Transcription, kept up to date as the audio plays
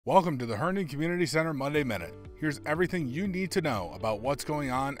Welcome to the Herndon Community Center Monday Minute. Here's everything you need to know about what's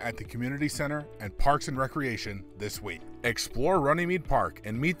going on at the Community Center and Parks and Recreation this week. Explore Runnymede Park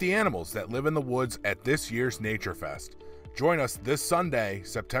and meet the animals that live in the woods at this year's Nature Fest. Join us this Sunday,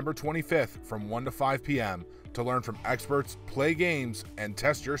 September 25th from 1 to 5 p.m. to learn from experts, play games, and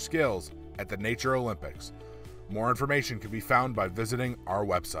test your skills at the Nature Olympics. More information can be found by visiting our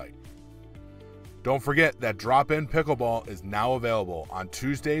website. Don't forget that drop-in pickleball is now available on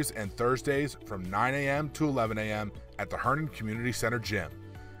Tuesdays and Thursdays from 9 a.m. to 11 a.m. at the Herndon Community Center Gym.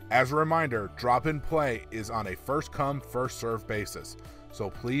 As a reminder, drop-in play is on a first-come, first-served basis, so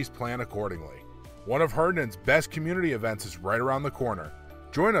please plan accordingly. One of Herndon's best community events is right around the corner.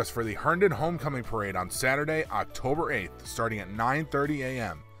 Join us for the Herndon Homecoming Parade on Saturday, October 8th, starting at 9:30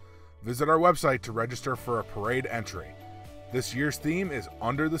 a.m. Visit our website to register for a parade entry. This year's theme is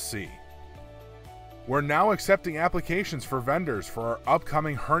Under the Sea. We're now accepting applications for vendors for our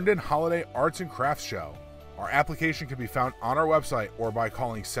upcoming Herndon Holiday Arts and Crafts Show. Our application can be found on our website or by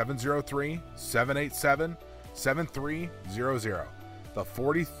calling 703-787-7300. The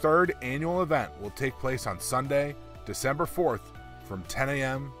 43rd annual event will take place on Sunday, December 4th from 10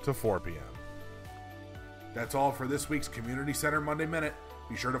 a.m. to 4 p.m. That's all for this week's Community Center Monday Minute.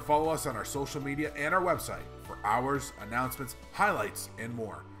 Be sure to follow us on our social media and our website for hours, announcements, highlights, and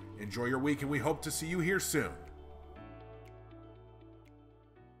more. Enjoy your week, and we hope to see you here soon.